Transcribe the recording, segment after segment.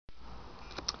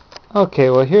Okay,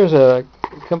 well here's a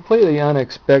completely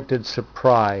unexpected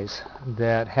surprise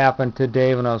that happened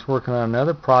today when I was working on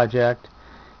another project,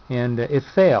 and it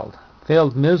failed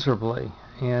miserably.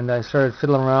 And I started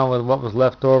fiddling around with what was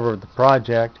left over of the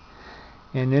project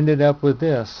and ended up with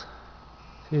this.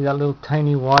 See that little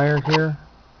tiny wire here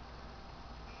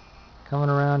coming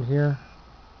around here?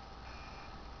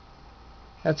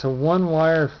 That's a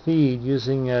one-wire feed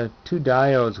using two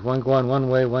diodes, one going one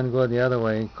way, one going the other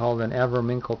way, called an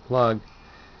Averminkel plug,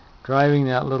 driving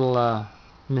that little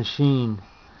machine.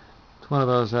 It's one of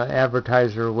those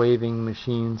advertiser waving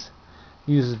machines.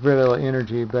 Uses very little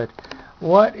energy, but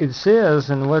what it says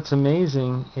and what's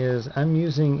amazing is I'm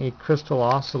using a crystal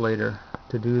oscillator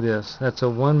to do this. That's a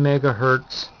 1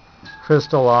 megahertz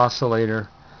crystal oscillator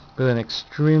with an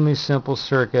extremely simple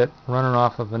circuit running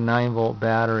off of a 9-volt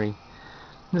battery.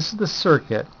 This is the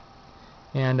circuit,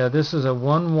 and this is a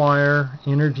one-wire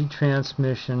energy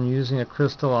transmission using a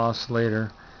crystal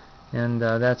oscillator, and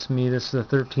that's me. This is the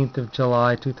 13th of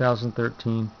July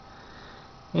 2013,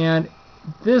 and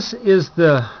this is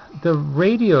the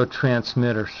radio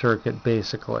transmitter circuit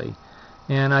basically.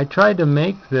 And I tried to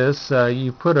make this,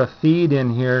 you put a feed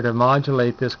in here to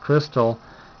modulate this crystal,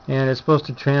 and it's supposed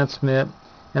to transmit,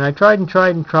 and I tried and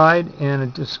tried and tried, and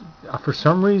it just for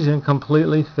some reason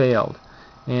completely failed.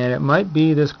 And it might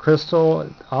be this crystal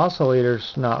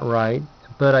oscillator's not right,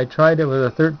 but I tried it with a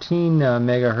 13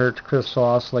 megahertz crystal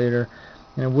oscillator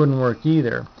and it wouldn't work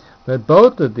either. But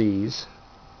both of these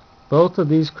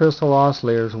crystal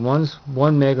oscillators, one's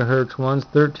 1 megahertz, one's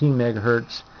 13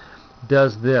 megahertz,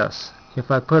 does this.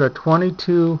 If I put a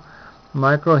 22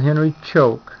 microhenry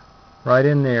choke right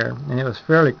in there, and it was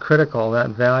fairly critical,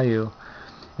 that value,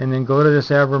 and then go to this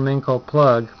Averminkel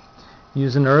plug,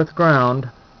 use an earth ground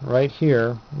right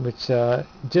here, which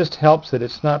just helps it.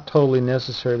 It's not totally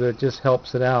necessary, but it just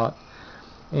helps it out.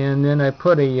 And then I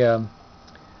put a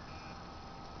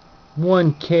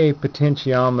 1K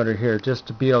potentiometer here just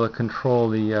to be able to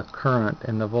control the current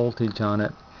and the voltage on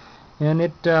it. And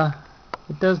it does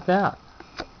that.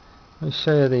 Let me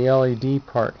show you the LED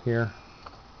part here.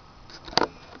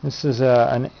 This is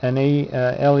an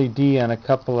LED on a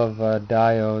couple of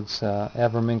diodes,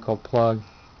 Averminkel plug.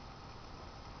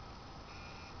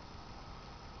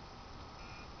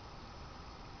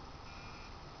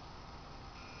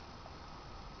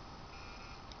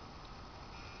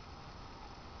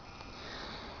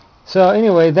 So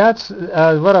anyway, that's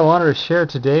what I wanted to share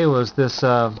today, was this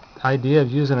idea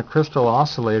of using a crystal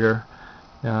oscillator.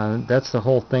 That's the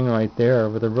whole thing right there,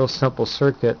 with a real simple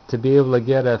circuit to be able to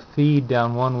get a feed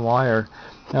down one wire.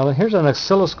 Now here's an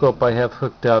oscilloscope I have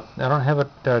hooked up. I don't have it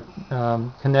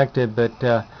connected, but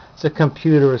it's a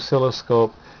computer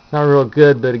oscilloscope. It's not real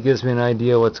good, but it gives me an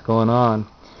idea what's going on.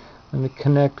 Let me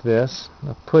connect this.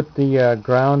 I'll put the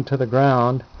ground to the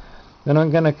ground. Then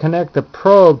I'm going to connect the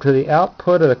probe to the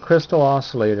output of the crystal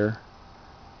oscillator.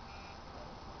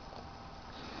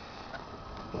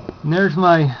 And there's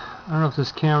my, I don't know if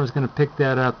this camera is going to pick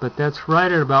that up, but that's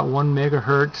right at about 1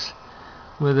 megahertz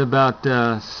with about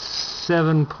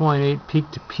 7.8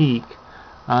 peak to peak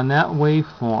on that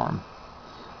waveform.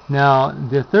 Now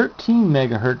the 13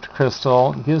 megahertz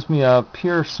crystal gives me a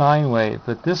pure sine wave,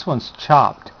 but this one's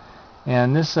chopped.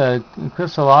 And this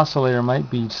crystal oscillator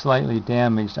might be slightly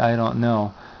damaged, I don't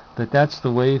know. But that's the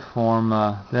waveform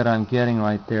that I'm getting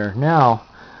right there. Now,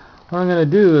 what I'm going to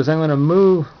do is I'm going to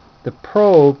move the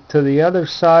probe to the other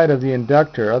side of the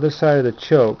inductor, other side of the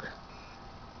choke,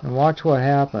 and watch what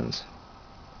happens.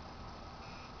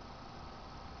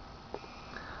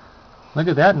 Look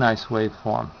at that nice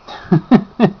waveform.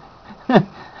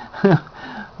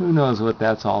 Who knows what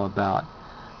that's all about.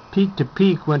 Peak to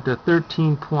peak went to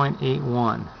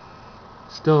 13.81.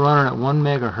 Still running at 1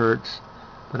 megahertz,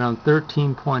 but on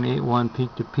 13.81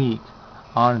 peak to peak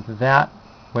on that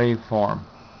waveform.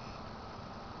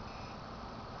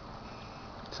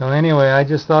 So anyway, I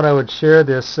just thought I would share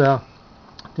this. The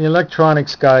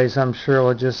electronics guys, I'm sure,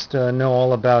 will just know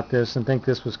all about this and think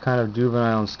this was kind of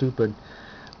juvenile and stupid.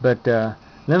 But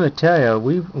let me tell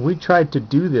you, we tried to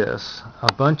do this,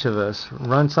 a bunch of us,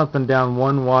 run something down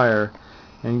one wire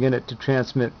and get it to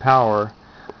transmit power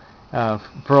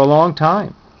for a long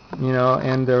time, you know.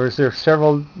 And there are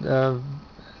several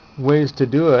ways to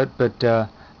do it, but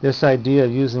this idea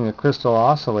of using a crystal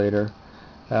oscillator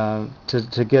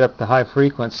to get up the high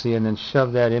frequency and then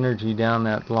shove that energy down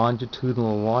that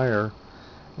longitudinal wire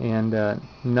and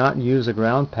not use a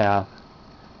ground path,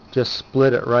 just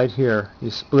split it right here. You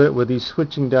split it with these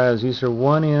switching diodes. These are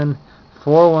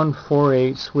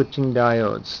 1N4148 switching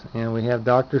diodes, and we have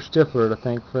Dr. Stifler to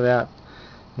thank for that,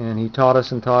 and he taught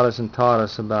us and taught us and taught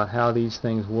us about how these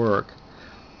things work.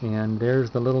 And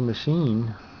there's the little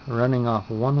machine running off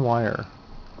one wire.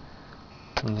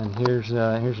 And here's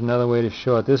another way to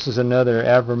show it. This is another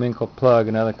Averminkel plug,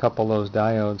 another couple of those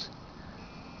diodes.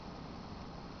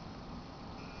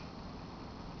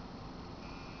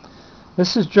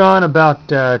 This is drawn about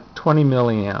 20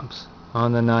 milliamps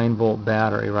on the 9-volt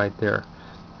battery right there.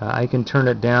 I can turn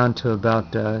it down to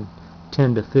about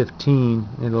 10 to 15.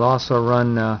 It'll also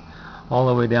run all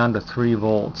the way down to 3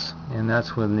 volts, and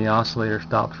that's when the oscillator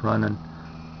stops running.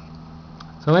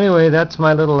 So anyway, that's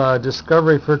my little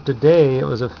discovery for today. It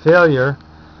was a failure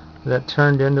that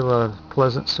turned into a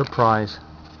pleasant surprise.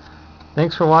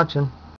 Thanks for watching.